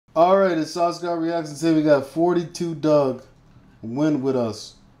Alright, it's Sauce Got Reactions. Today we got 42 Dugg Win With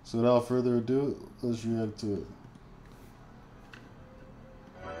Us. So without further ado, let's react to it.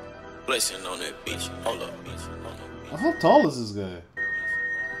 Blessing on that bitch. Hold up, bitch. Hold up, bitch. How tall is this guy?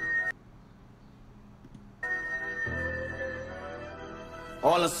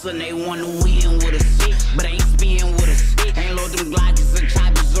 All of a sudden they wanna win with us, but ain't spin with us. Ain't load them Glocks and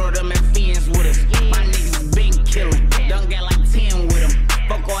choppers or them fiends with us. My niggas been killing, done got like 10 with them.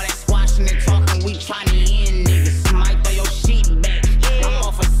 Fuck all that squashing and talking, we tryna end niggas. Might throw your shit back, I'm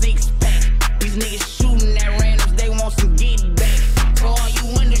off a 6-pack. These niggas shooting at randoms, they want some get back. For all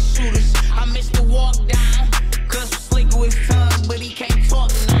you window shooters, I missed the walk down. Cuz slick with his tongue, but he can't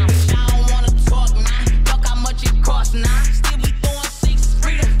talk now. I don't wanna talk now, fuck how much it costs now. Still be throwing six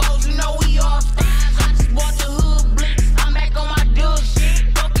freedom foes, you know we all stars. I just bought the hood blitz, I'm back on my Dugg shit.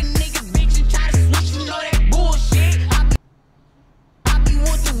 Fucking nigga bitch and try to switch, you know that bullshit. I be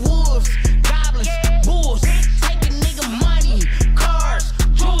with the wolves, goblins, bulls, taking nigga money, cars,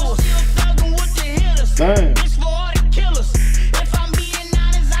 jewels. Still thugging with the hitters. Damn. This for all the killers. If I'm being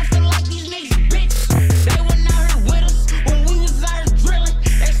honest, I feel like these niggas bitches. They were not here with us when we was out here drilling.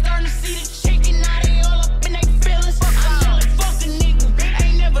 They starting to see the chicken, now they all up in they feelings. I'm telling fuck a nigga,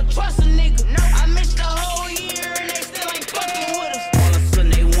 ain't never trust a nigga. I missed the whole year and they still ain't fucking with us. All of a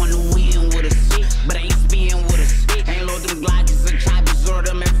sudden they wanna win with us, but ain't spin with us. Ain't load them Glocks and choppers or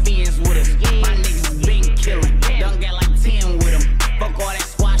them fiends with us. My niggas been killing, done got like 10 with them. Fuck all that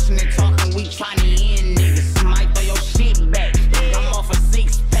squashing and talking, we tryna end niggas. Might throw your shit back, I'm off a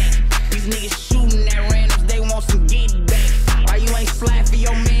 6-pack. These niggas shooting at randoms, they want some get back. Why you ain't slap for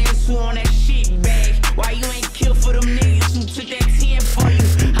your mans who on that shit bag? Why you ain't kill for them niggas who took that 10 for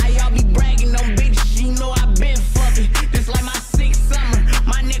you? How y'all be bragging on bitches, you know I been fucking. This like my 6th summer,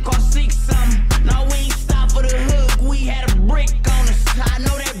 my neck on 6 something. No, we ain't stop for the hook, we had a brick on us. I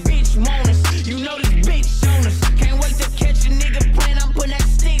know that bitch want us, you know this bitch on us. Can't wait to catch a nigga playing, I'm putting that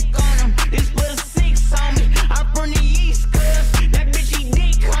stick on him. This put a 6 on me, I'm from the East, cuz that bitch he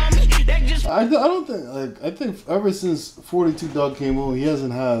dick on me. That just I don't think, I think ever since 42 Dugg came on, he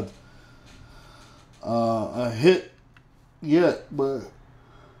hasn't had a hit yet, but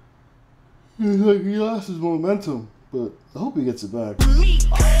he's like, he lost his momentum, but I hope he gets it back. me.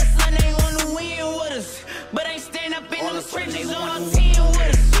 All of a sudden they wanna win with us, but ain't stand up in the trenches on 10 with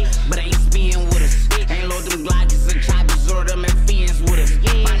us, but ain't spin with us. Ain't load them Glocks and choppers or them fiends with us.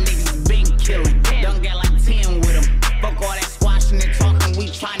 My niggas been killing, done got like 10 with them. Fuck all that squashing and talking, we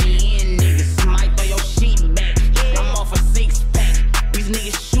tryna end niggas. Might throw your shit back, I'm off a 6-pack. These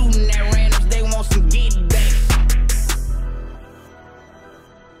niggas shooting at randoms, they want some get back.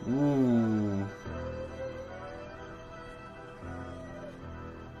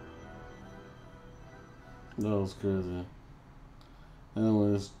 That was crazy.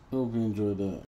 Anyways, hope you enjoyed that.